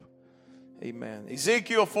Amen.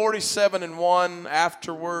 Ezekiel 47:1,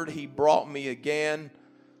 afterward he brought me again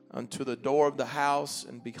unto the door of the house,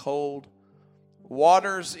 and behold,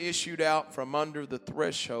 waters issued out from under the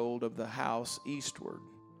threshold of the house eastward.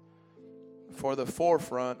 For the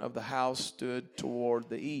forefront of the house stood toward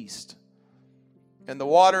the east. And the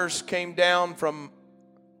waters came down from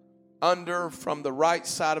the right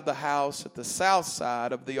side of the house at the south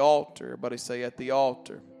side of the altar. Everybody say, at the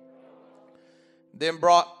altar. Then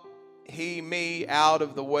brought he me out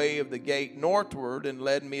of the way of the gate northward, and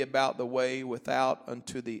led me about the way without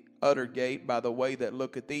unto the utter gate by the way that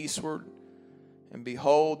looketh eastward. And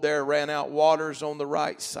behold, there ran out waters on the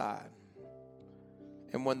right side.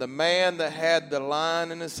 And when the man that had the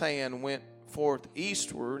line in his hand went forth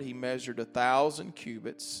eastward, he measured 1,000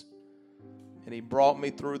 cubits, and he brought me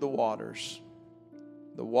through the waters.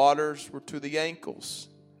 The waters were to the ankles.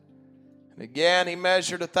 And again he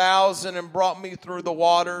measured 1,000 and brought me through the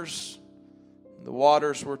waters. The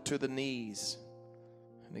waters were to the knees.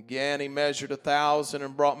 And again he measured 1,000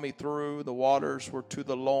 and brought me through. The waters were to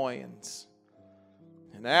the loins.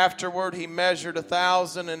 And afterward he measured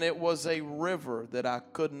 1,000, and it was a river that I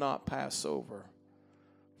could not pass over.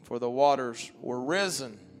 For the waters were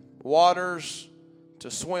risen, waters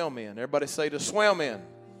to swim in. Everybody say, to swim in.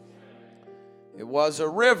 It was a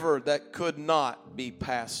river that could not be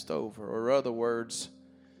passed over. Or other words,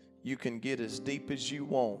 you can get as deep as you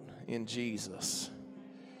want in Jesus.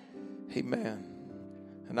 Amen.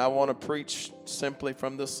 And I want to preach simply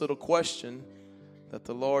from this little question that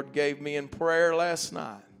the Lord gave me in prayer last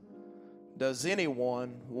night. Does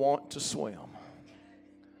anyone want to swim?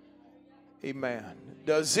 Amen.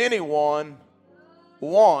 Does anyone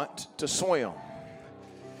want to swim?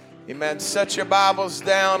 Amen. Set your Bibles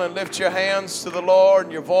down and lift your hands to the Lord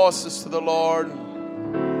and your voices to the Lord.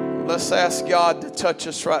 Let's ask God to touch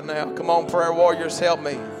us right now. Come on, prayer warriors, help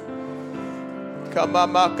me. In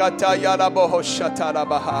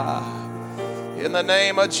the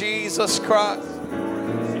name of Jesus Christ.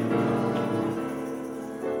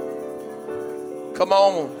 Come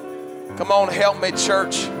on, help me,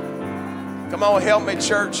 church. Come on, help me,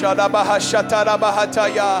 church.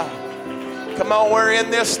 Come on, we're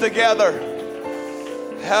in this together.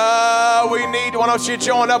 Why don't you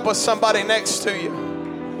join up with somebody next to you?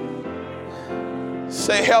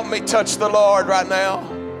 Say, help me touch the Lord right now.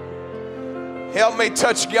 Help me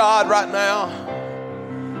touch God right now.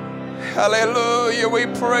 Hallelujah. We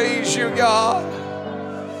praise you, God.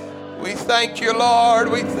 We thank you,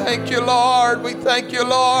 Lord. We thank you, Lord. We thank you,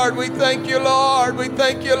 Lord. We thank you, Lord. We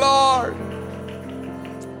thank you, Lord.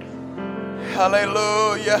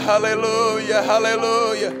 Hallelujah, hallelujah,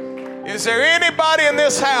 hallelujah. Is there anybody in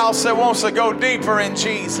this house that wants to go deeper in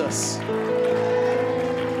Jesus?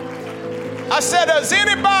 I said, does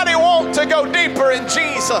anybody want to go deeper in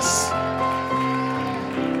Jesus?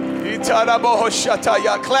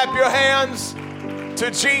 Clap your hands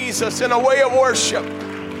to Jesus in a way of worship.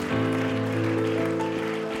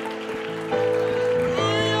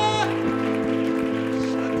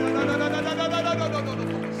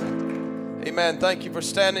 Amen. Thank you for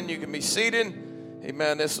standing. You can be seated.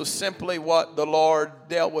 Amen. This was simply what the Lord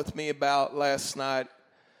dealt with me about last night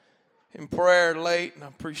in prayer late. And I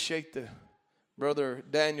appreciate the brother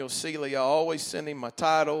Daniel Seeley. I always send him my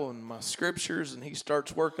title and my scriptures, and he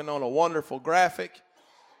starts working on a wonderful graphic.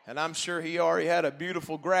 And I'm sure he already had a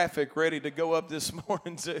beautiful graphic ready to go up this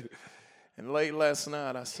morning too. And late last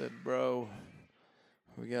night I said, bro,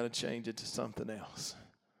 we got to change it to something else.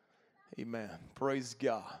 Amen. Praise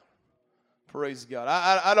God. Praise God.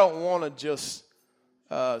 I don't want to just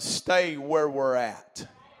stay where we're at.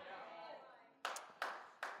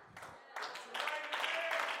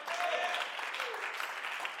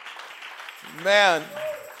 Man,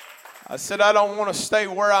 I said I don't want to stay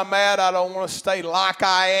where I'm at. I don't want to stay like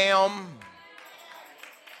I am.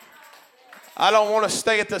 I don't want to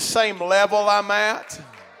stay at the same level I'm at.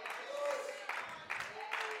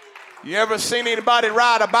 You ever seen anybody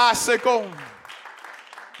ride a bicycle?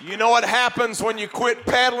 You know what happens when you quit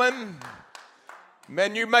pedaling?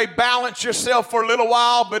 Man, you may balance yourself for a little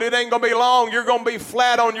while, but it ain't going to be long. You're going to be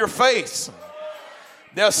flat on your face.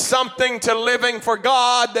 There's something to living for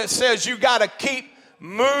God that says you got to keep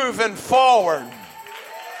moving forward.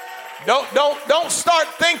 Don't start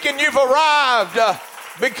thinking you've arrived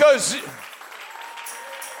because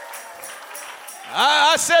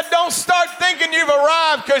I said don't start thinking you've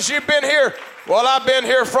arrived because you've been here. Well, I've been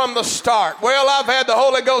here from the start. Well, I've had the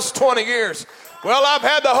Holy Ghost 20 years. Well, I've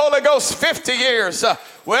had the Holy Ghost 50 years.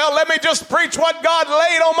 Well, let me just preach what God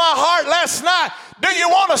laid on my heart last night. Do you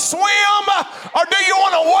want to swim or do you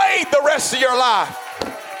want to wade the rest of your life?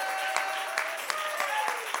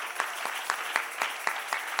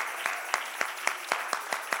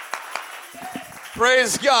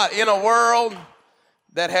 Praise God. In a world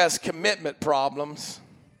that has commitment problems.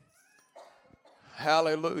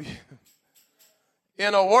 Hallelujah.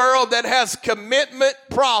 In a world that has commitment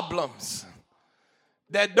problems,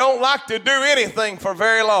 that don't like to do anything for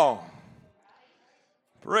very long.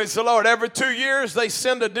 Praise the Lord. Every 2 years they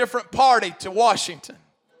send a different party to Washington,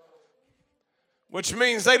 which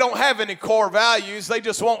means they don't have any core values. They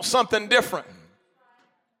just want something different.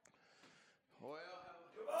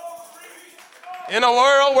 In a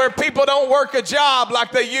world where people don't work a job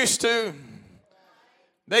like they used to,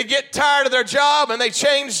 they get tired of their job and they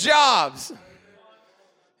change jobs.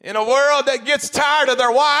 In a world that gets tired of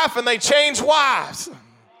their wife and they change wives.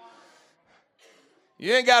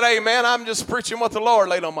 You ain't got amen. I'm just preaching what the Lord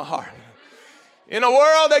laid on my heart. In a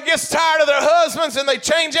world that gets tired of their husbands and they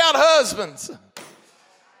change out husbands.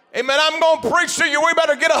 Amen. I'm going to preach to you. We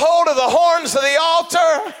better get a hold of the horns of the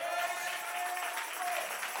altar.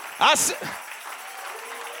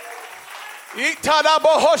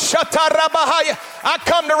 I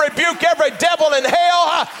come to rebuke every devil in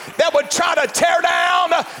hell that would try to tear down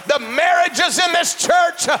the marriages in this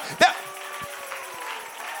church.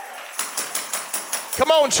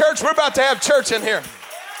 Come on, church. We're about to have church in here.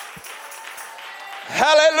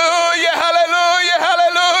 Hallelujah, hallelujah,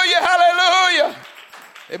 hallelujah, hallelujah.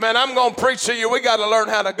 Amen. I'm going to preach to you. We got to learn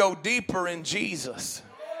how to go deeper in Jesus.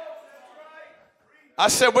 I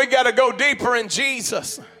said we got to go deeper in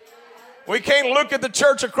Jesus. We can't look at the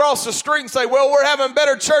church across the street and say, well, we're having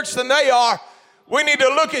better church than they are. We need to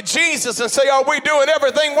look at Jesus and say, are we doing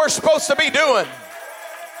everything we're supposed to be doing?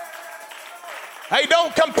 Hey,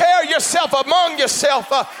 don't compare yourself among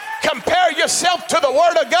yourself. Compare yourself to the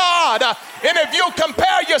Word of God. And if you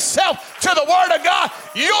compare yourself to the Word of God,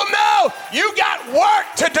 you'll know you got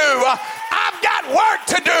work to do. I've got work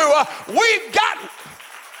to do. We've got...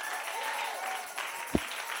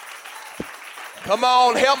 Come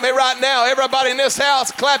on, help me right now. Everybody in this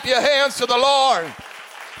house, clap your hands to the Lord.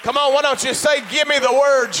 Come on, why don't you say, give me the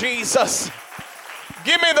word, Jesus.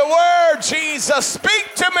 Give me the word, Jesus.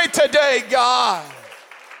 Speak to me today, God.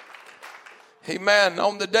 Amen.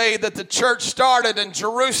 On the day that the church started in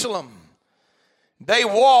Jerusalem, they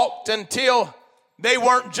walked until they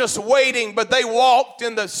weren't just waiting, but they walked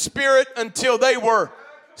in the Spirit until they were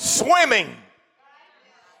swimming.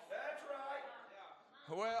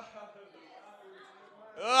 Well,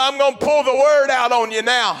 I'm going to pull the word out on you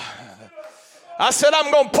now. I said,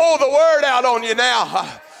 I'm going to pull the word out on you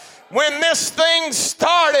now. When this thing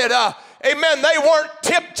started, amen, they weren't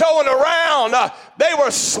tiptoeing around. They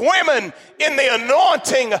were swimming in the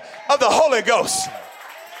anointing of the Holy Ghost.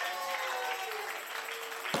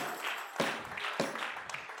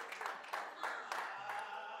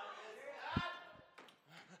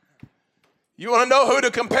 You want to know who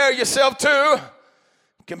to compare yourself to?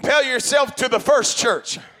 Compare yourself to the first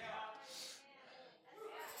church.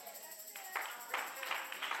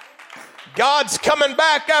 God's coming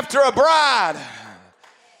back after a bride.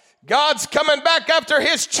 God's coming back after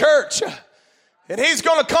his church. And he's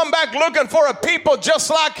going to come back looking for a people just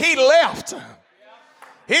like he left.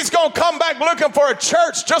 He's going to come back looking for a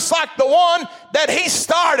church just like the one that he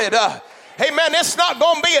started. Amen. It's not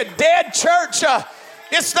going to be a dead church.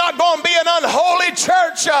 It's not going to be an unholy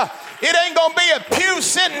church. It ain't going to be a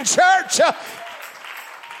pew-sitting church.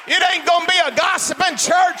 It ain't going to be a gossiping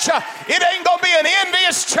church. It ain't going to be an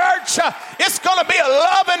envious church. It's going to be a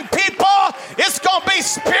loving people. It's going to be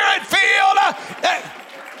Spirit-filled.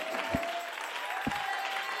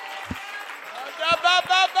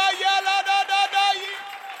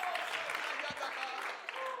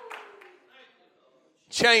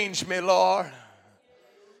 Change me, Lord.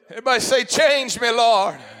 Everybody say, change me,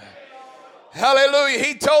 Lord. Hallelujah.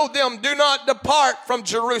 He told them, do not depart from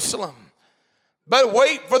Jerusalem, but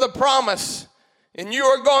wait for the promise, and you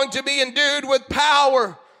are going to be endued with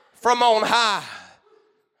power from on high.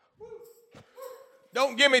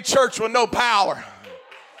 Don't give me church with no power.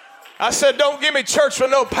 I said, don't give me church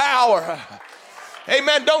with no power.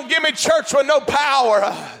 Amen. Don't give me church with no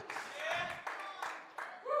power.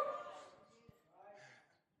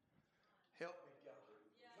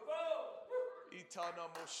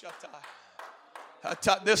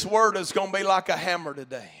 This word is going to be like a hammer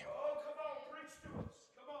today.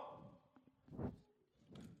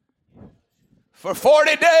 For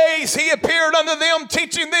 40 days he appeared unto them,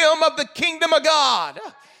 teaching them of the kingdom of God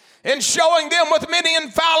and showing them with many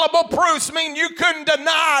infallible proofs. Mean you couldn't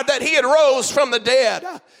deny that he had rose from the dead.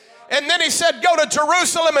 And then he said, go to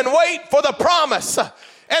Jerusalem and wait for the promise.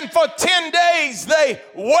 And for 10 days they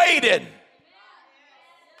waited.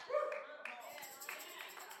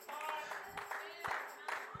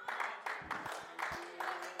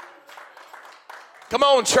 Come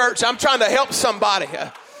on, church. I'm trying to help somebody.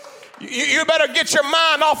 You better get your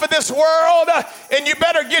mind off of this world, and you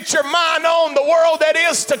better get your mind on the world that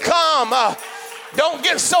is to come. Don't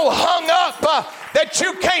get so hung up that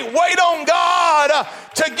you can't wait on God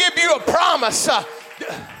to give you a promise.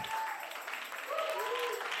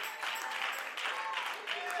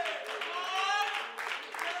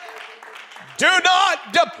 Do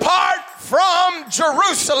not depart from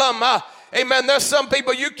Jerusalem. Amen. There's some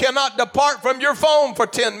people you cannot depart from your phone for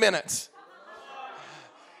 10 minutes.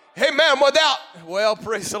 Amen. Well,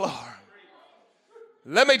 praise the Lord.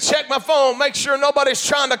 Let me check my phone, make sure nobody's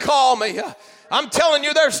trying to call me. I'm telling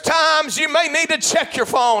you, there's times you may need to check your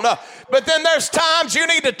phone, but then there's times you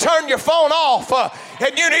need to turn your phone off,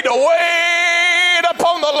 and you need to wait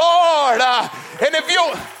upon the Lord. And if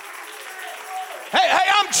you... Hey,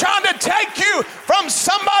 I'm trying to take you from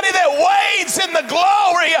somebody that wades in the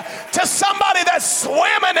glory to somebody that's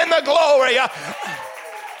swimming in the glory.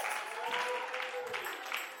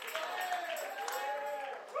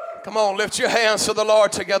 Come on, lift your hands to the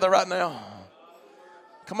Lord together right now.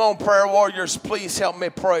 Come on, prayer warriors, please help me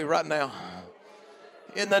pray right now.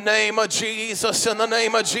 In the name of Jesus, in the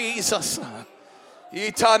name of Jesus.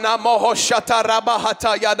 Itana moho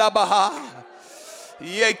shatarabahata yadabaha.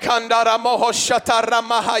 Ye kandara moho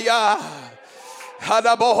shataramahaya.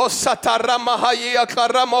 Hadaboho sataramahaya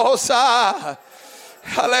karamohosa.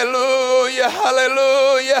 Hallelujah,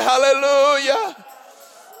 hallelujah, hallelujah.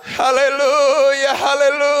 Hallelujah,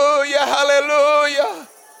 hallelujah, hallelujah.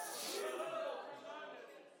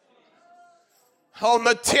 On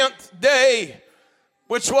the 10th day,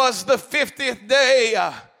 which was the 50th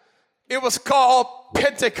day, it was called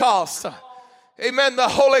Pentecost. Amen. The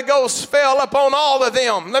Holy Ghost fell upon all of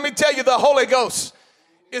them. Let me tell you, the Holy Ghost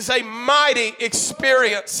is a mighty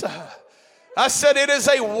experience. I said it is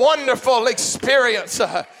a wonderful experience.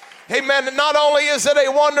 Amen. Not only is it a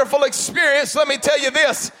wonderful experience, let me tell you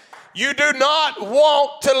this. You do not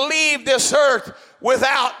want to leave this earth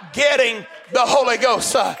without getting the Holy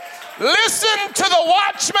Ghost. Listen to the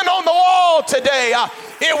watchman on the wall today.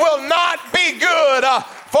 It will not be good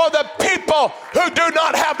for the people who do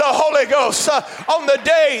not have the Holy Ghost on the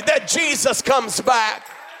day that Jesus comes back.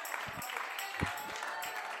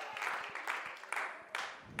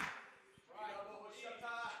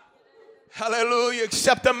 Hallelujah.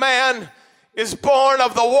 Except a man is born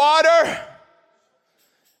of the water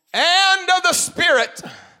and of the Spirit,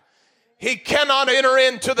 he cannot enter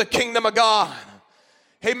into the kingdom of God.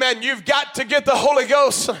 Amen. You've got to get the Holy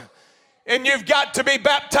Ghost, and you've got to be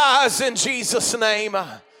baptized in Jesus' name.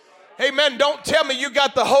 Amen. Don't tell me you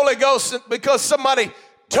got the Holy Ghost because somebody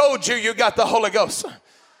told you you got the Holy Ghost.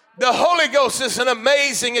 The Holy Ghost is an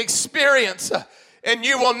amazing experience, and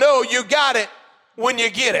you will know you got it when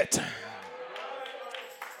you get it.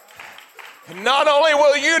 Not only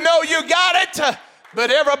will you know you got it,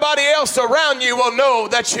 but everybody else around you will know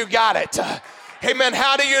that you got it. Amen.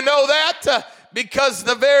 How do you know that? Because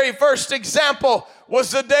the very first example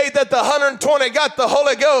was the day that the 120 got the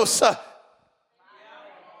Holy Ghost.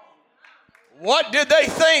 What did they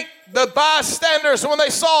think? The bystanders, when they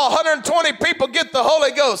saw 120 people get the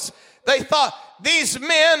Holy Ghost, they thought, these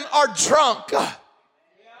men are drunk.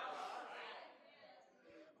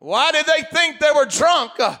 Why did they think they were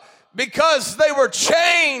drunk? Because they were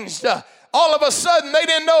changed. All of a sudden, they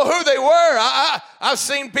didn't know who they were. I've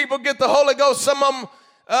seen people get the Holy Ghost. Some of them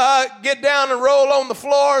get down and roll on the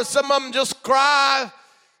floor. Some of them just cry.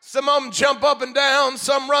 Some of them jump up and down.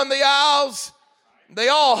 Some run the aisles. They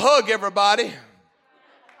all hug everybody.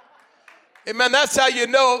 Amen. That's how you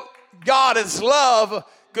know God is love.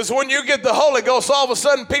 Because when you get the Holy Ghost, all of a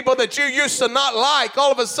sudden, people that you used to not like,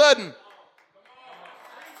 all of a sudden,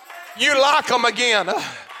 you like them again.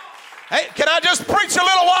 Hey, can I just preach a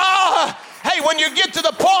little while? Hey, when you get to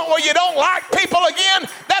the point where you don't like people again,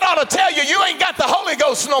 that ought to tell you you ain't got the Holy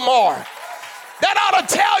Ghost no more. That ought to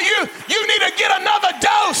tell you you need to get another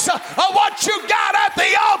dose of what you got at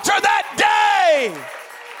the altar that day.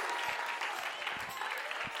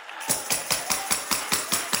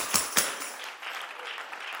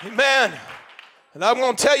 Amen. And I'm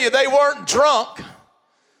going to tell you, they weren't drunk.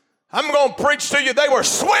 I'm going to preach to you, they were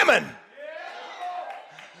swimming.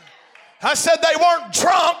 I said they weren't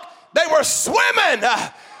drunk, they were swimming.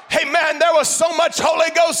 Amen. There was so much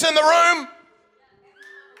Holy Ghost in the room.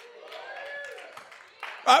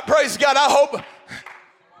 Praise God. I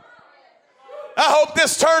hope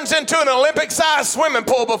this turns into an Olympic-sized swimming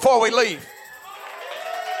pool before we leave.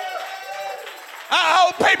 I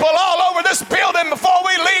hope people all over this building before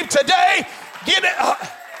we leave today get it.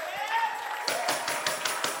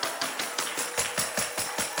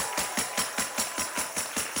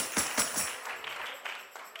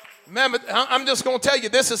 Man, I'm just going to tell you,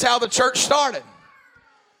 this is how the church started.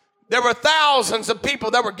 There were thousands of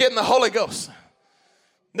people that were getting the Holy Ghost.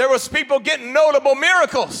 There was people getting notable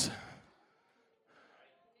miracles.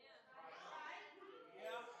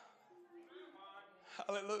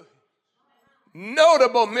 Hallelujah.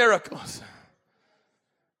 Notable miracles.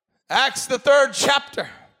 Acts the 3rd chapter.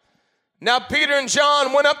 Now Peter and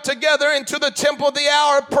John went up together into the temple the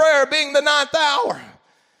hour of prayer, being the 9th hour.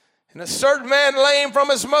 And a certain man lame from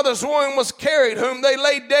his mother's womb was carried, whom they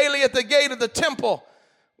laid daily at the gate of the temple,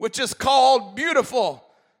 which is called Beautiful,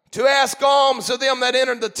 to ask alms of them that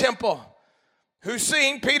entered the temple. Who,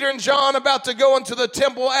 seeing Peter and John about to go into the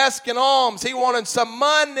temple asking alms, he wanted some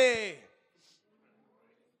money.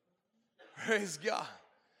 Praise God.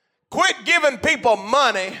 Quit giving people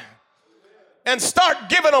money and start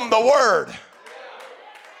giving them the word.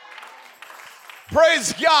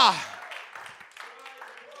 Praise God.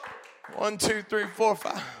 1, 2, 3, 4,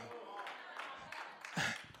 5.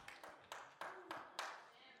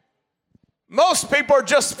 Most people are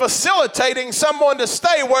just facilitating someone to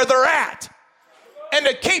stay where they're at and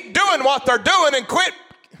to keep doing what they're doing and quit.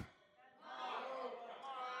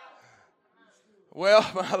 Well,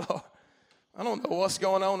 my Lord, I don't know what's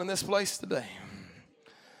going on in this place today,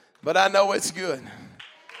 but I know it's good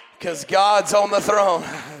because God's on the throne.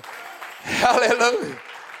 Hallelujah.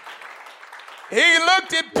 He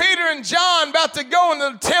looked at Peter and John about to go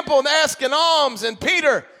into the temple and asking alms, and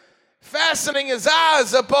Peter, fastening his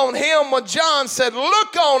eyes upon him, when John said,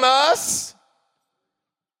 "Look on us."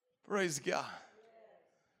 Praise God.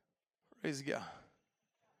 Praise God.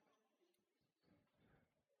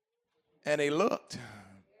 And he looked,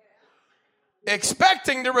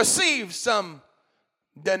 expecting to receive some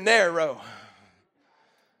denaro,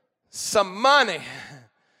 some money.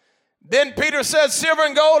 Then Peter said, "Silver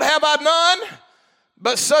and gold have I none,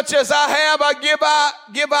 but such as I have give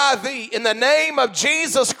I thee. In the name of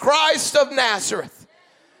Jesus Christ of Nazareth,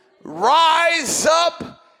 rise up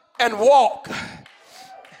and walk."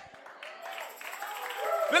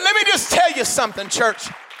 Let me just tell you something, church.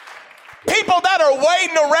 People that are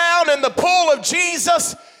wading around in the pool of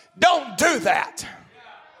Jesus don't do that.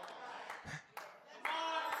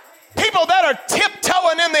 People that are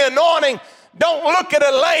tiptoeing in the anointing don't look at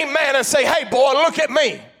a lame man and say, "Hey, boy, look at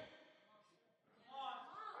me."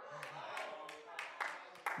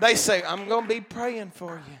 They say, "I'm going to be praying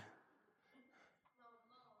for you."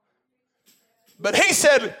 But he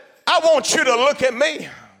said, "I want you to look at me.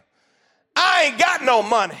 I ain't got no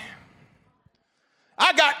money.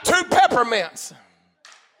 I got 2 peppermints.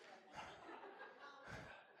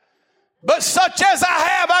 But such as I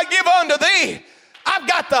have, I give unto thee." I've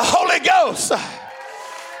got the Holy Ghost.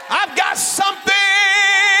 I've got something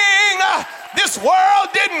this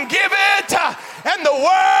world didn't give it, and the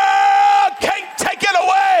world can't take it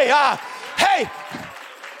away. Hey,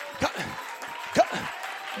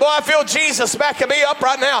 boy, I feel Jesus backing me up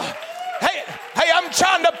right now. Hey, I'm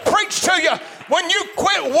trying to preach to you. When you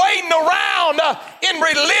quit wading around in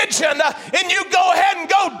religion and you go ahead and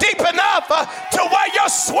go deep enough to where you're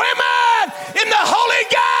swimming in the Holy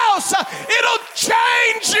Ghost, it'll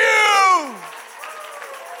change you.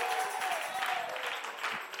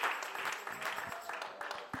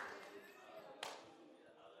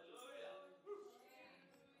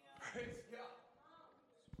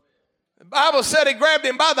 The Bible said he grabbed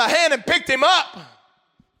him by the hand and picked him up,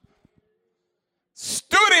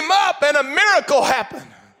 stood him up, and a miracle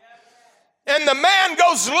happened. And the man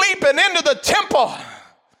goes leaping into the temple.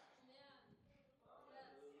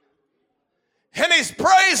 And he's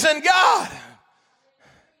praising God.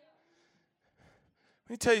 Let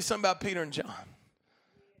me tell you something about Peter and John.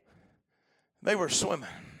 They were swimming.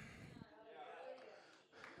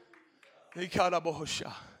 I'm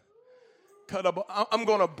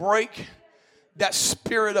going to break that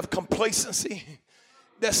spirit of complacency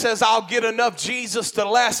that says, "I'll get enough Jesus to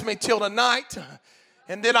last me till tonight,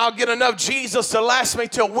 and then I'll get enough Jesus to last me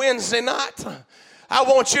till Wednesday night." I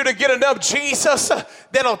want you to get enough Jesus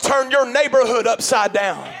that'll turn your neighborhood upside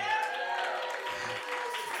down.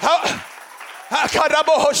 I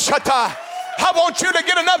want you to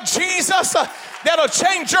get enough Jesus that'll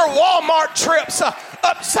change your Walmart trips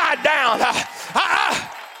upside down.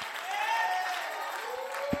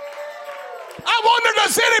 I wonder,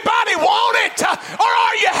 does anybody want it? Or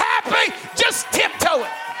are you happy just tiptoeing?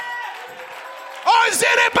 Or does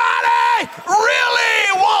anybody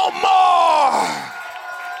really want more?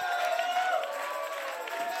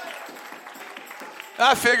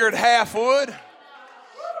 I figured half would.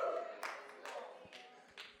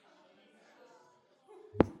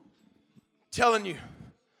 Telling you,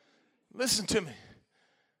 listen to me.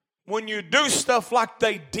 when you do stuff like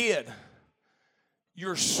they did,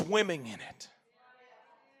 you're swimming in it.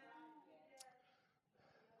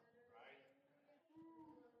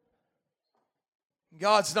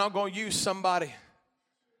 God's not going to use somebody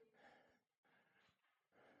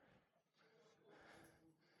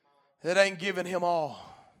that ain't giving him all.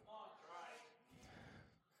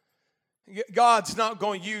 God's not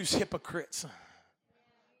going to use hypocrites.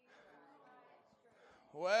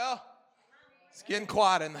 Well, it's getting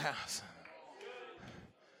quiet in the house.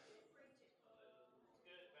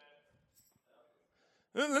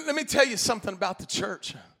 Let me tell you something about the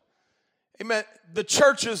church. Amen. The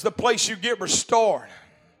church is the place you get restored.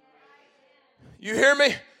 You hear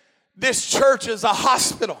me? This church is a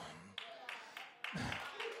hospital.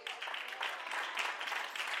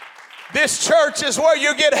 This church is where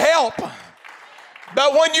you get help.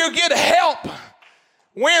 But when you get help,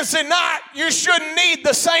 Wednesday night, you shouldn't need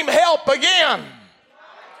the same help again.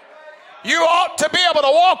 You ought to be able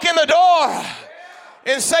to walk in the door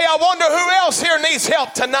and say, I wonder who else here needs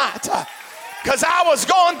help tonight. Because I was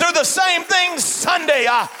going through the same thing Sunday.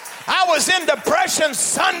 I was in depression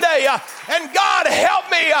Sunday, and God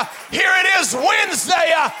helped me. Here it is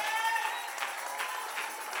Wednesday.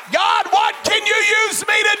 God, what can you use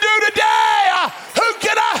me to do today? Who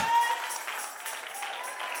can I?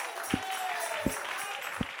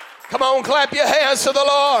 Come on, clap your hands to the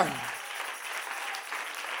Lord.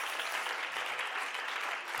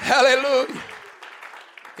 Hallelujah.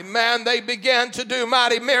 Amen. They began to do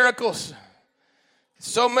mighty miracles.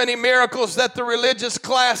 So many miracles that the religious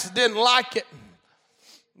class didn't like it.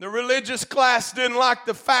 The religious class didn't like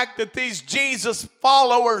the fact that these Jesus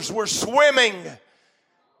followers were swimming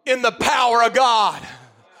in the power of God.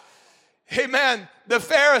 Amen. The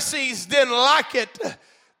Pharisees didn't like it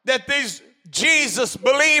that these Jesus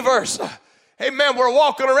believers, amen, were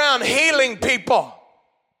walking around healing people.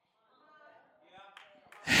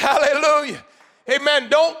 Hallelujah. Amen.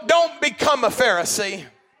 Don't become a Pharisee.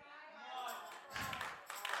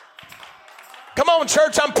 Come on,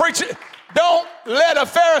 church, I'm preaching. Don't let a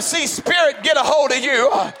Pharisee spirit get a hold of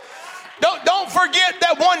you. Don't forget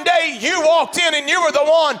that one day you walked in and you were the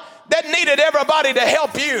one that needed everybody to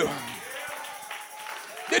help you.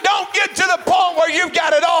 You don't get to the point where you've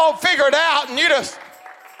got it all figured out and you just,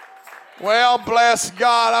 well, bless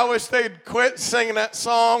God. I wish they'd quit singing that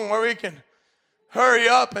song where we can hurry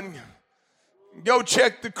up and go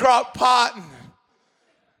check the crock pot. And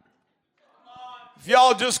if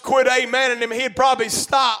y'all just quit amening him, he'd probably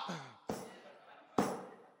stop.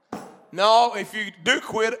 No, if you do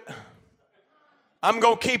quit it, I'm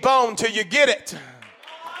going to keep on till you get it.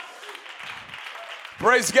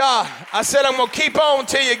 Praise God. I said I'm going to keep on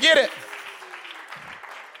till you get it.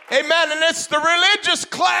 Amen. And it's the religious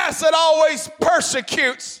class that always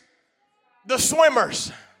persecutes the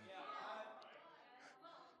swimmers.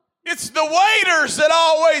 It's the waiters that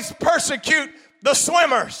always persecute the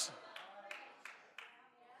swimmers.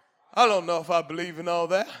 I don't know if I believe in all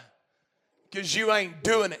that because you ain't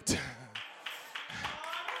doing it.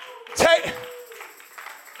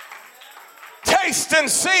 Taste and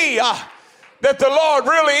see that the Lord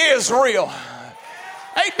really is real.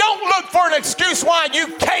 Hey, don't look for an excuse why you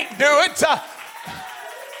can't do it.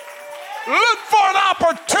 Look for an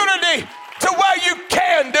opportunity to where you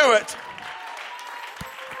can do it.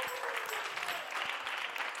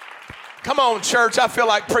 Come on, church. I feel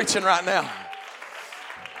like preaching right now.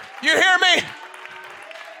 You hear me?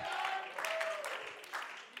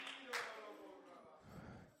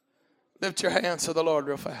 Lift your hands to the Lord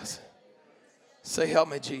real fast. Say, help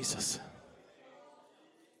me, Jesus.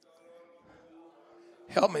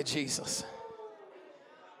 Help me, Jesus.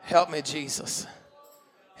 Help me, Jesus.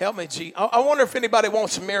 Help me, Jesus. I wonder if anybody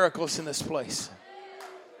wants miracles in this place.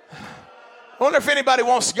 I wonder if anybody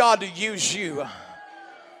wants God to use you.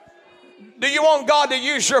 Do you want God to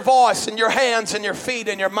use your voice and your hands and your feet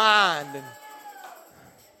and your mind?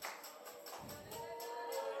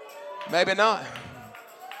 Maybe not.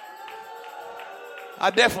 I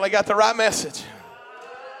definitely got the right message.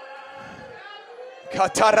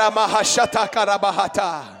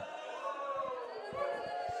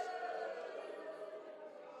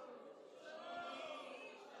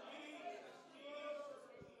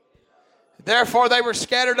 Therefore they were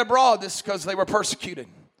scattered abroad. This is because they were persecuted.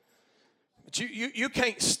 But you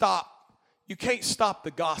can't stop. You can't stop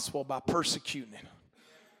the gospel by persecuting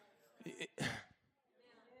it.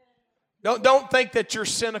 Don't think that your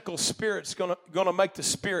cynical spirit's gonna make the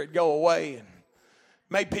spirit go away and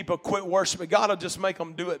make people quit worshiping. God will just make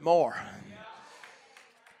them do it more.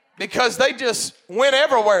 Because they just went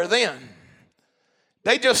everywhere then.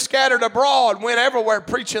 They just scattered abroad, went everywhere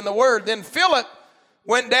preaching the word. Then Philip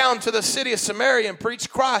went down to the city of Samaria and preached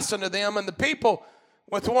Christ unto them. And the people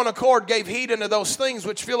with one accord gave heed unto those things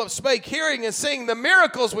which Philip spake, hearing and seeing the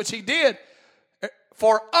miracles which he did.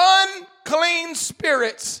 For unclean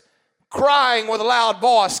spirits, crying with a loud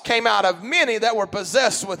voice, came out of many that were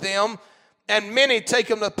possessed with them. And many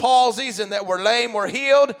taken with palsies and that were lame were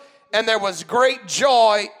healed. And there was great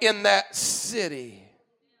joy in that city.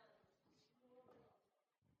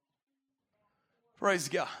 Praise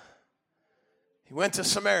God. He went to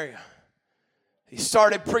Samaria. He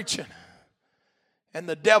started preaching. And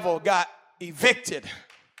the devil got evicted.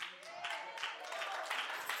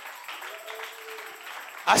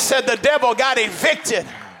 I said the devil got evicted.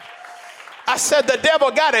 I said the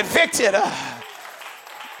devil got evicted.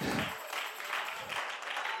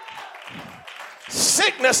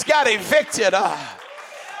 Sickness got evicted.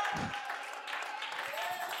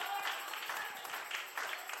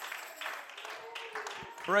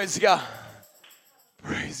 Praise God.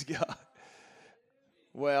 Praise God.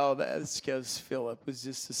 Well, that's because Philip was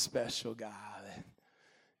just a special guy that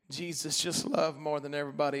Jesus just loved more than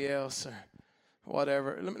everybody else or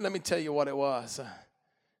whatever. Let me tell you what it was.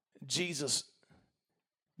 Jesus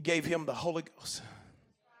gave him the Holy Ghost.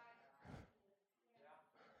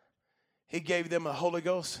 He gave them the Holy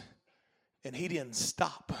Ghost, and he didn't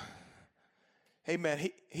stop. Amen.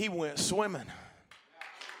 He went swimming.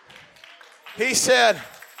 He said,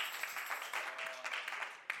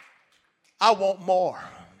 I want more.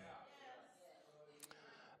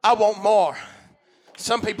 I want more.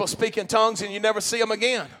 Some people speak in tongues and you never see them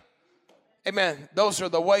again. Amen. Those are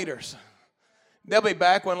the waiters. They'll be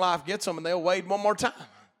back when life gets them and they'll wait one more time.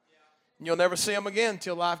 And you'll never see them again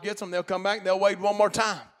until life gets them. They'll come back and they'll wait one more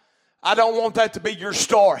time. I don't want that to be your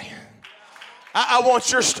story. I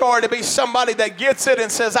want your story to be somebody that gets it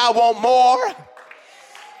and says, I want more.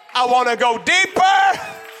 I want to go deeper.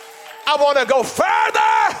 I want to go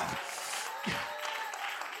further.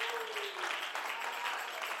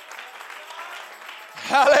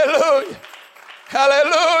 Hallelujah.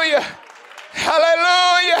 Hallelujah.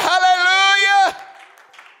 Hallelujah. Hallelujah.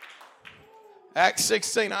 Acts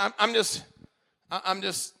 16. I'm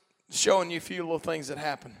just showing you a few little things that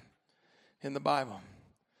happened in the Bible.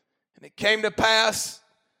 And it came to pass,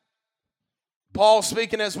 Paul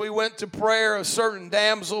speaking as we went to prayer, a certain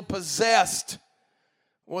damsel possessed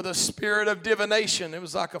with a spirit of divination. It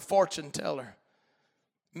was like a fortune teller.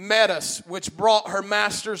 Met us, which brought her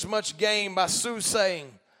masters much gain by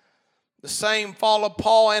soothsaying. The same followed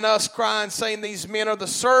Paul and us, crying, saying, these men are the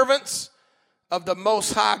servants of the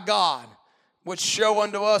Most High God, which show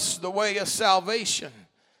unto us the way of salvation.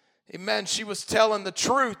 Amen. She was telling the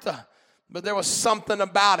truth, but there was something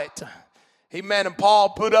about it. Amen. And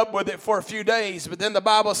Paul put up with it for a few days. But then the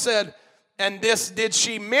Bible said, and this did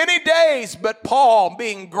she many days. But Paul,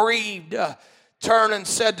 being grieved, turned and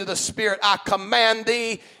said to the spirit, I command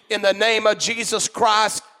thee in the name of Jesus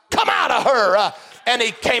Christ, come out of her. And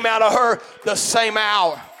he came out of her the same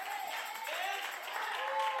hour.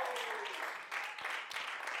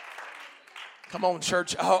 Come on,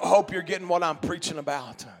 church. I hope you're getting what I'm preaching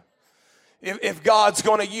about. If God's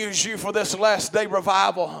going to use you for this last day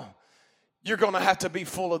revival, you're going to have to be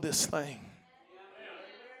full of this thing.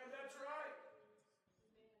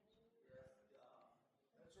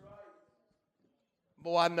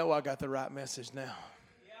 Boy, I know I got the right message now.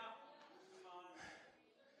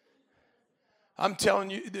 I'm telling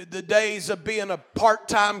you, the days of being a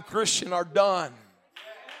part-time Christian are done.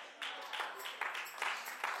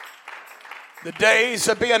 The days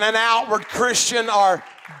of being an outward Christian are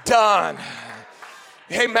done.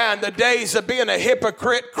 Amen. The days of being a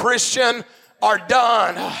hypocrite Christian are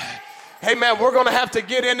done. Amen. We're going to have to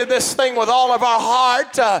get into this thing with all of our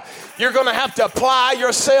heart. You're going to have to apply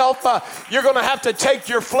yourself. You're going to have to take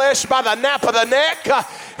your flesh by the nape of the neck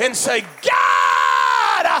and say, God,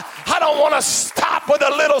 I don't want to stop with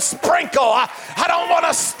a little sprinkle. I don't want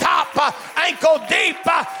to stop ankle deep.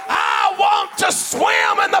 I want to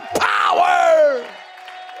swim in the power.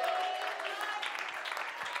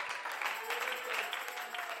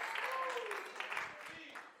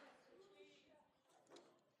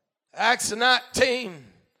 Acts 19.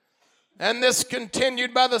 And this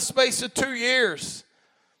continued by the space of 2 years,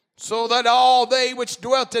 so that all they which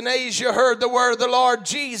dwelt in Asia heard the word of the Lord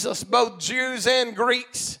Jesus, both Jews and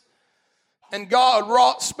Greeks. And God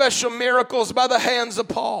wrought special miracles by the hands of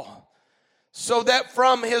Paul, so that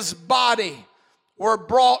from his body were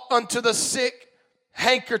brought unto the sick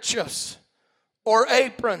handkerchiefs or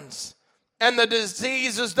aprons, and the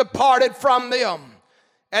diseases departed from them,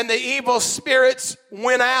 and the evil spirits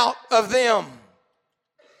went out of them.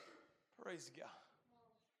 Praise God.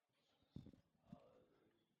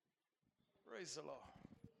 Praise the Lord.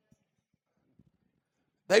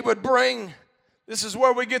 They would bring, this is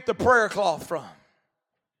where we get the prayer cloth from.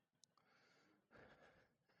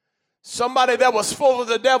 Somebody that was full of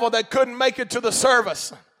the devil that couldn't make it to the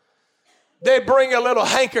service, they'd bring a little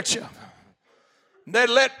handkerchief. They'd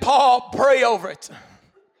let Paul pray over it.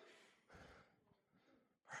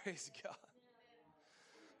 Praise God.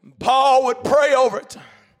 Paul would pray over it.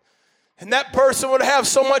 And that person would have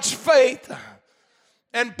so much faith.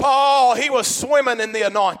 And Paul, he was swimming in the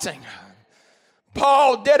anointing.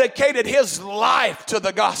 Paul dedicated his life to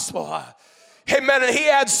the gospel. Amen. And he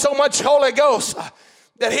had so much Holy Ghost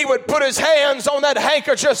that he would put his hands on that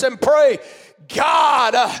handkerchief and pray,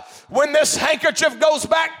 God, when this handkerchief goes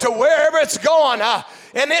back to wherever it's gone,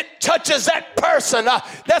 and it touches that person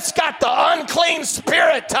that's got the unclean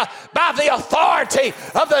spirit by the authority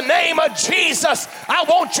of the name of Jesus, I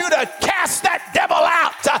want you to cast that devil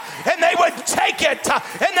out. And they would take it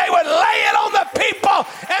and they would lay it on the people,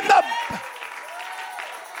 and the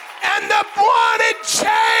one in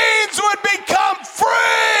chains would become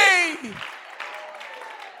free.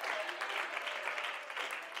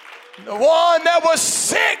 The one that was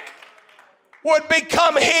sick would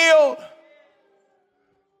become healed.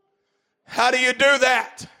 How do you do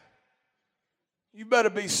that? You better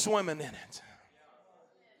be swimming in it.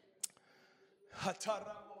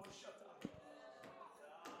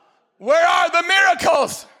 Where are the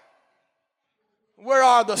miracles? Where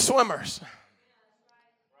are the swimmers?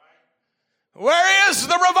 Where is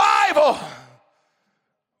the revival?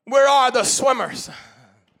 Where are the swimmers?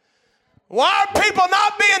 Why are people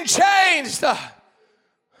not being changed?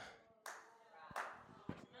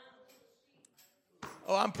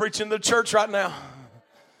 Oh, I'm preaching to the church right now.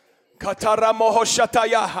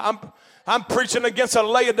 I'm preaching against a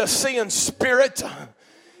Laodicean spirit.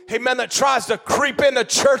 Amen. That tries to creep into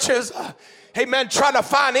churches. Amen. Trying to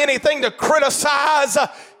find anything to criticize.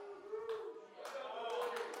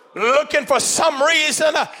 Looking for some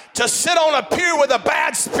reason to sit on a pew with a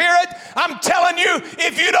bad spirit. I'm telling you,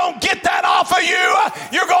 if you don't get that off of you,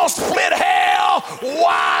 you're going to split hell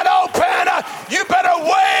wide open. You better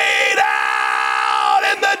wade out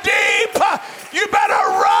in the deep. You better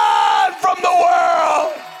run from the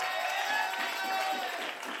world.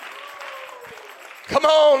 Come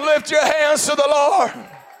on, lift your hands to the Lord.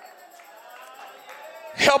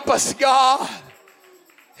 Help us, God.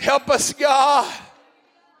 Help us, God.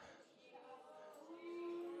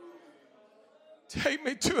 Take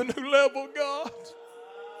me to a new level, God.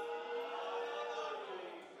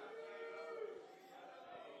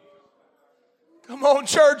 Come on,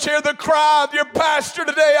 church, hear the cry of your pastor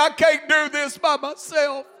today. I can't do this by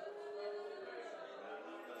myself.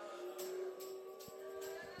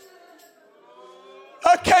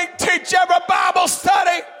 I can't teach every Bible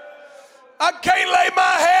study. I can't lay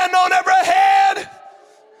my hand on every head.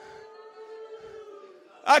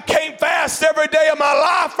 I can't fast every day of my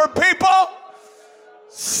life for people.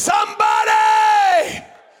 Somebody!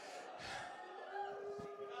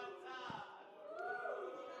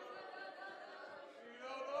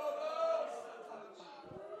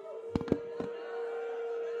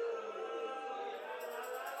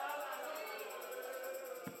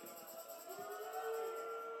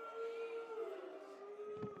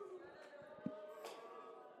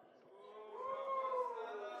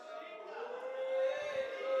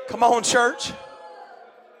 Come on, church.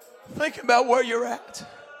 Think about where you're at.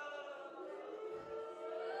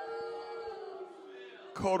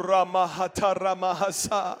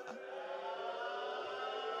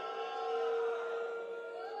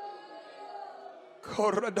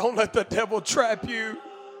 Don't let the devil trap you.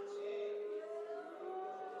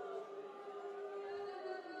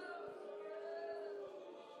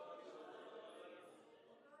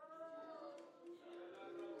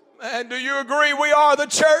 Man, do you agree we are the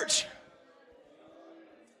church?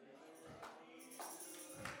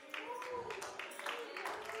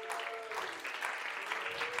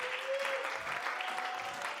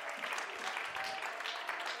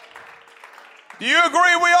 Do you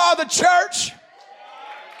agree we are the church?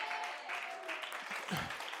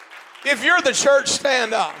 If you're the church,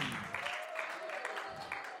 stand up.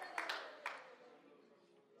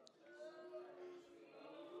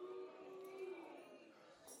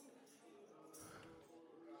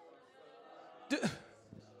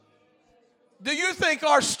 Do you think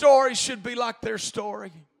our story should be like their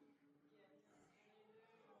story?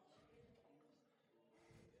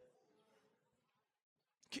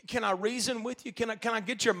 Can I reason with you? Can I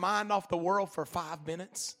get your mind off the world for 5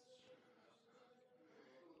 minutes?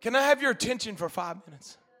 Can I have your attention for 5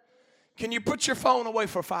 minutes? Can you put your phone away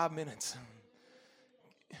for 5 minutes?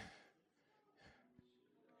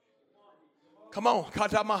 Come on.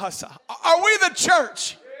 Are we the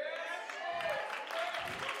church?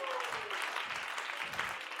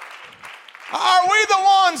 Are we the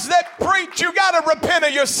ones that preach you got to repent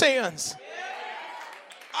of your sins?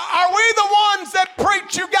 Are we the ones that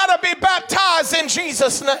preach you got to be baptized in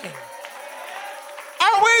Jesus' name?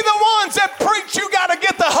 Are we the ones that preach you got to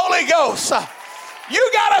get the Holy Ghost?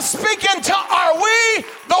 You got to speak into, are we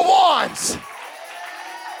the ones?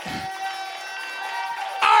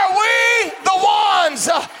 Are we the ones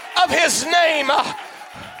of His name?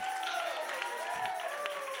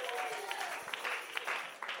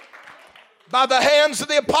 By the hands of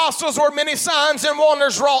the apostles were many signs and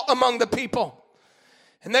wonders wrought among the people.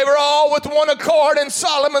 And they were all with one accord in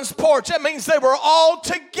Solomon's porch. That means they were all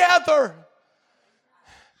together.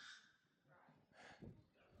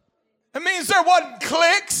 It means there wasn't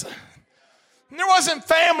cliques. There wasn't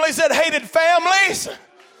families that hated families.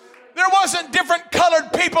 There wasn't different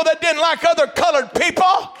colored people that didn't like other colored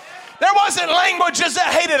people. There wasn't languages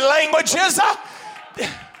that hated languages.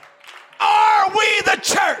 Are we the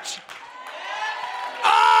church?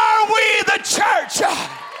 Are we the church?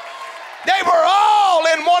 They were all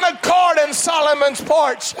in one accord in Solomon's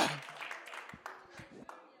porch.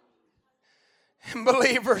 And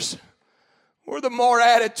believers were the more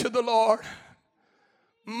added to the Lord.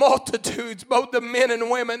 Multitudes, both the men and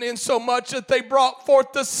women, insomuch that they brought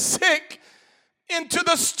forth the sick into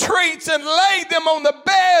the streets and laid them on the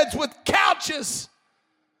beds with couches.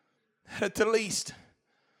 At the least,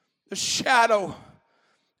 the shadow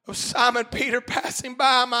of Simon Peter passing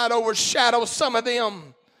by might overshadow some of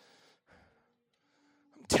them.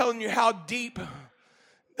 I'm telling you how deep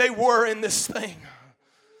they were in this thing.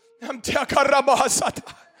 I'm telling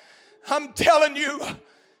you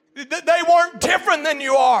that they weren't different than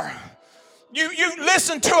you are. You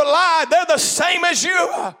listen to a lie, they're the same as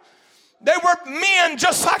you. They were men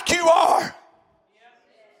just like you are.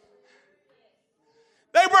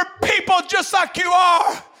 They were people just like you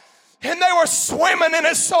are. And they were swimming in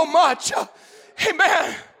it so much.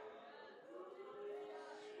 Amen.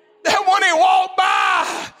 That when he walked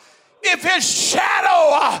by, if his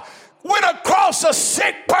shadow went across a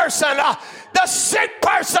sick person, the sick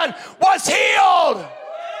person was healed.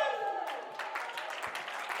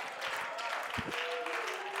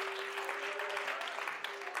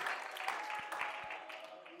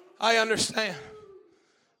 I understand.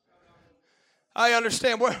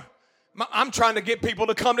 I'm trying to get people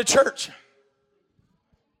to come to church.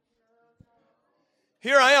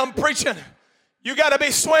 Here I am preaching. You got to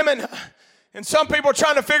be swimming. And some people are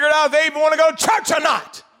trying to figure it out if they even want to go to church or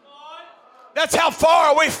not. That's how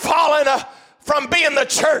far we've fallen from being the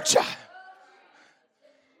church.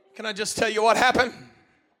 Can I just tell you what happened?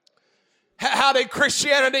 How did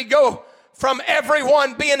Christianity go from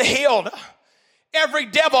everyone being healed, every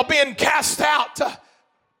devil being cast out?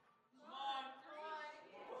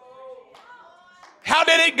 How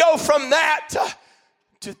did it go from that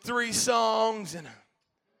to 3 songs and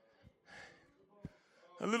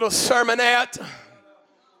a little sermonette,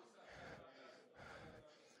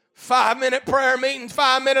 5-minute prayer meeting,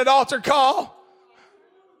 5-minute altar call?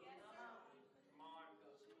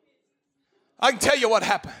 I can tell you what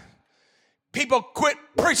happened. People quit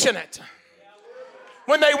preaching it.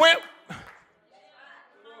 When they went,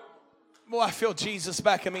 boy, I feel Jesus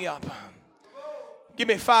backing me up. Give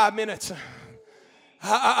me 5 minutes.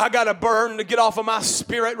 I got a burn to get off of my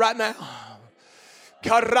spirit right now.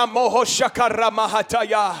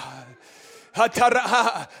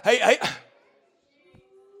 Hey.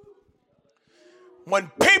 When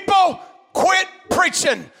people quit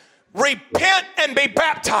preaching, repent and be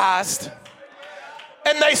baptized,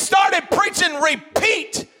 and they started preaching,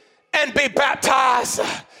 repeat and be baptized,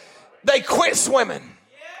 they quit swimming.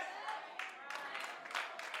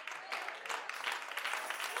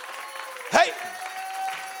 Hey.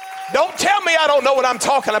 Don't tell me I don't know what I'm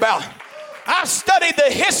talking about. I've studied the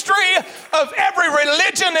history of every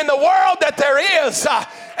religion in the world that there is.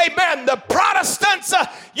 Amen. The Protestants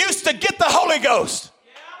used to get the Holy Ghost.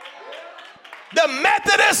 The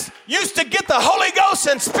Methodists used to get the Holy Ghost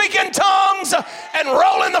and speak in tongues and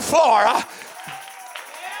roll in the floor.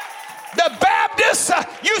 The Baptists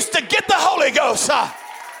used to get the Holy Ghost. The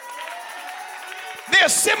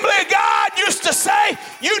Assembly of God used to say,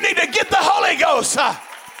 you need to get the Holy Ghost.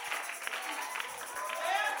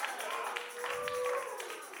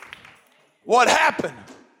 What happened?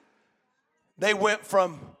 They went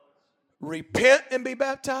from repent and be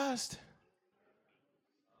baptized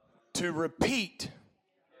to repeat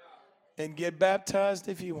and get baptized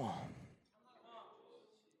if you want.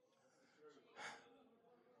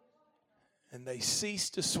 And they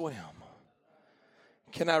ceased to swim.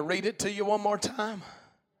 Can I read it to you one more time?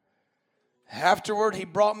 Afterward, he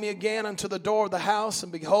brought me again unto the door of the house,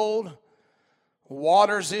 and behold,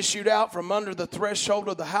 waters issued out from under the threshold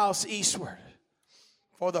of the house eastward.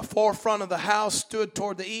 For the forefront of the house stood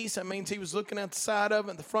toward the east. That means he was looking at the side of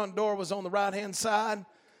it. The front door was on the right-hand side.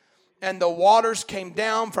 And the waters came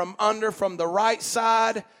down from under from the right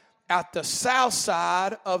side at the south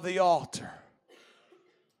side of the altar.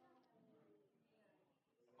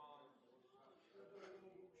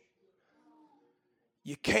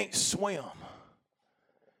 You can't swim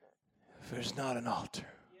if there's not an altar.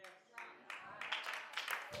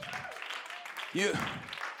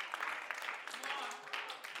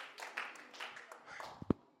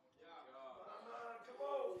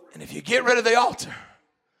 And if you get rid of the altar,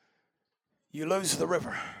 you lose the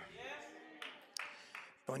river.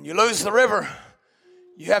 When you lose the river,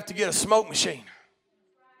 you have to get a smoke machine.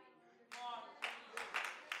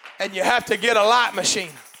 And you have to get a light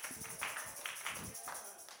machine.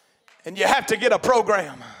 And you have to get a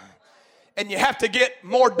program. And you have to get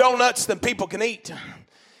more donuts than people can eat.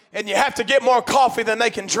 And you have to get more coffee than they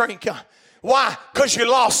can drink. Why? Because you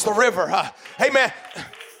lost the river. Amen.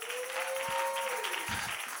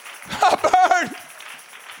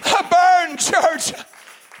 I burn, church.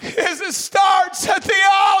 It starts at the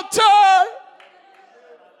altar.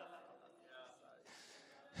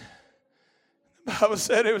 The Bible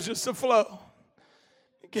said it was just a flow.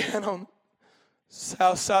 Again, on the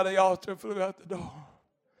south side of the altar, flew out the door.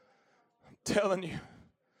 I'm telling you,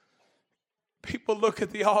 people look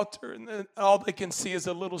at the altar and then all they can see is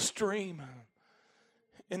a little stream.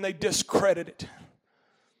 And they discredit it.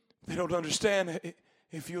 They don't understand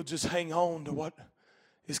if you'll just hang on to what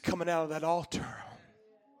is coming out of that altar.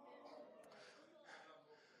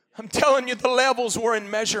 I'm telling you, the levels were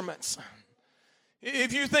in measurements.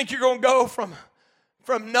 If you think you're going to go from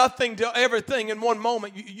nothing to everything in one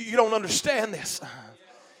moment, you don't understand this.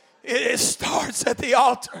 It starts at the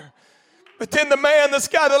altar. But then the man that's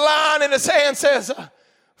got a line in his hand says,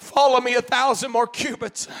 follow me 1,000 more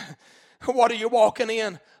cubits. What are you walking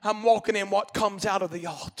in? I'm walking in what comes out of the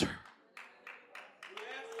altar.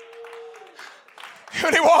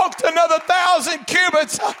 And he walked another 1,000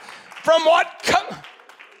 cubits from what comes.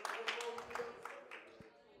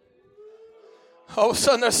 All of a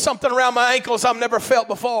sudden there's something around my ankles I've never felt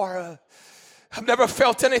before. I've never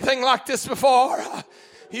felt anything like this before.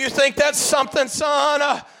 You think that's something,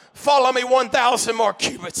 son? Follow me 1,000 more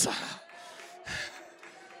cubits.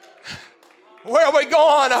 Where are we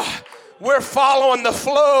going? We're following the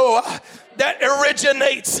flow that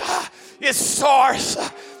originates, its source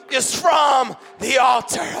is from the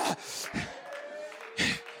altar.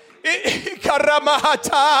 You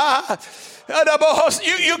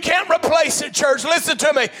can't replace it, church. Listen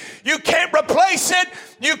to me. You can't replace it.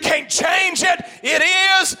 You can't change it. It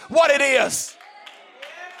is what it is.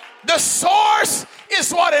 The source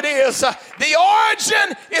is what it is. The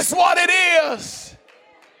origin is what it is.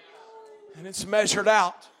 And it's measured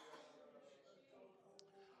out.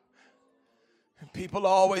 And people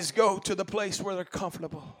always go to the place where they're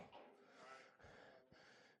comfortable.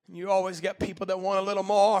 And you always get people that want a little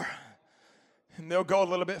more. And they'll go a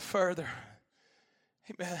little bit further.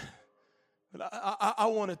 Amen. But I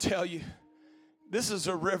want to tell you, this is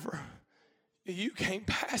a river you can't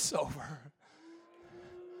pass over.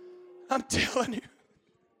 I'm telling you.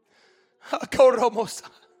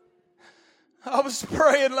 I was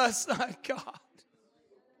praying last night, God.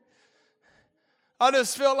 I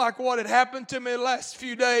just felt like what had happened to me the last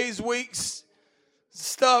few days, weeks,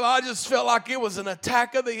 stuff. I just felt like it was an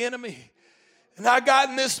attack of the enemy. And I got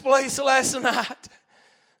in this place last night.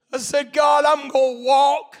 I said, God, I'm going to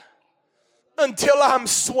walk until I'm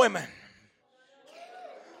swimming.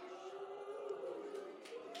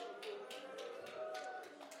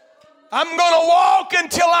 I'm going to walk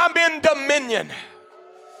until I'm in dominion.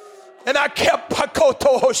 And I kept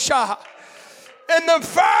Pakoto Hosha. And the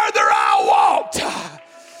further I walked,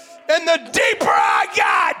 and the deeper I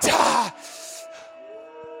got.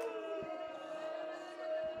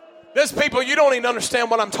 There's people, you don't even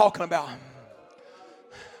understand what I'm talking about.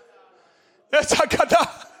 There's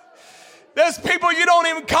people, you don't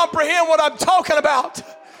even comprehend what I'm talking about.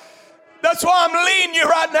 That's why I'm leading you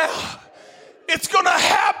right now. It's going to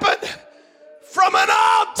happen from an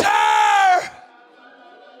altar.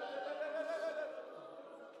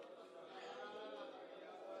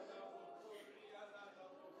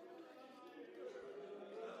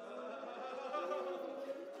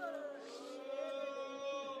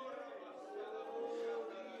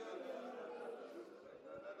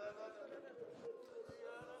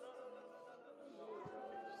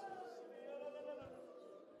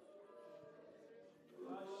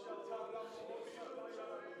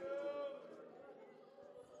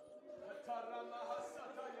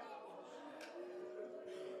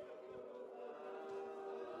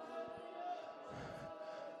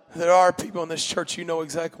 There are people in this church, you know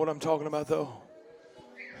exactly what I'm talking about, though.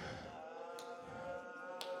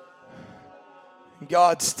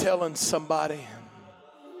 God's telling somebody,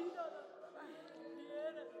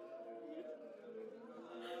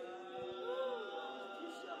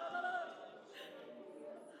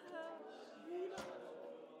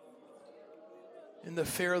 in the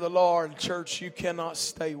fear of the Lord, church, you cannot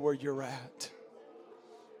stay where you're at.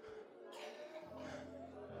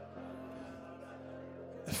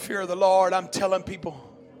 The fear of the Lord, I'm telling people,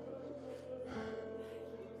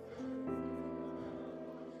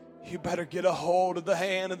 you better get a hold of the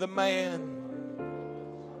hand of the man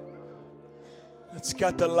that's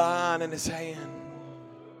got the line in his hand.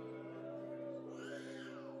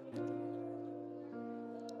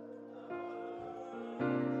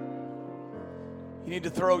 You need to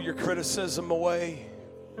throw your criticism away.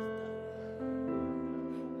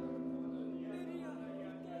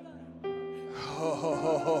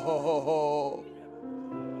 Oh.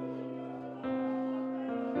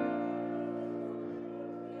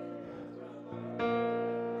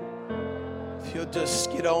 If you'll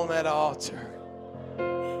just get on that altar.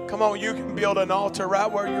 Come on, you can build an altar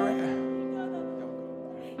right where you're at.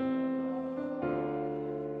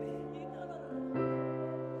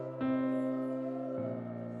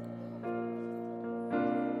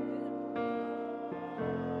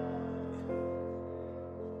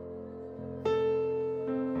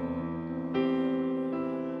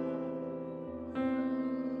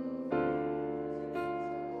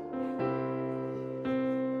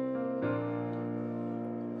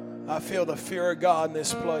 I feel the fear of God in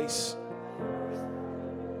this place.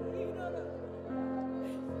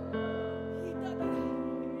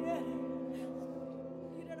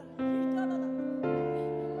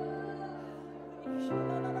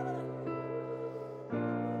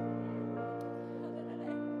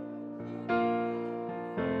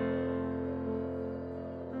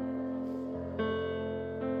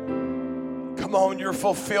 Come on, your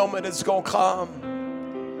fulfillment is going to come.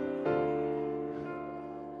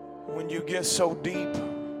 You get so deep,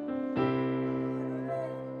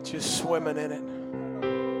 just swimming in it.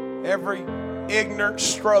 Every ignorant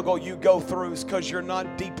struggle you go through is because you're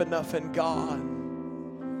not deep enough in God.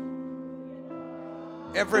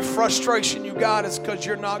 Every frustration you got is because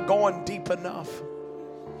you're not going deep enough.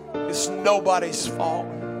 It's nobody's fault.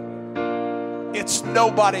 It's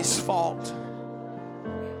nobody's fault.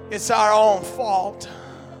 It's our own fault.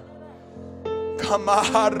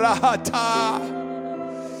 Kamarata.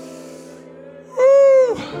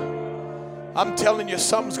 I'm telling you,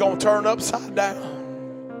 something's going to turn upside down.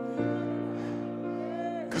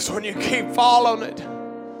 Because when you keep following it,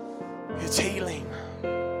 it's healing.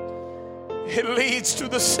 It leads to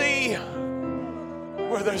the sea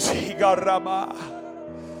where there's higarama,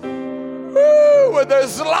 where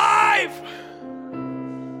there's life.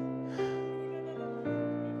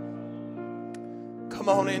 Come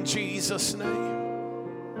on, in Jesus' name.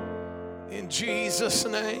 In Jesus'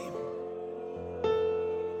 name.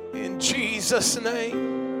 In Jesus'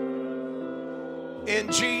 name.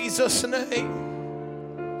 In Jesus' name.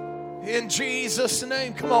 In Jesus'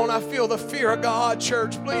 name. Come on, I feel the fear of God,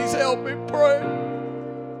 church. Please help me pray.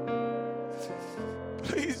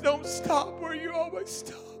 Please don't stop where you always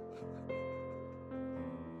stop.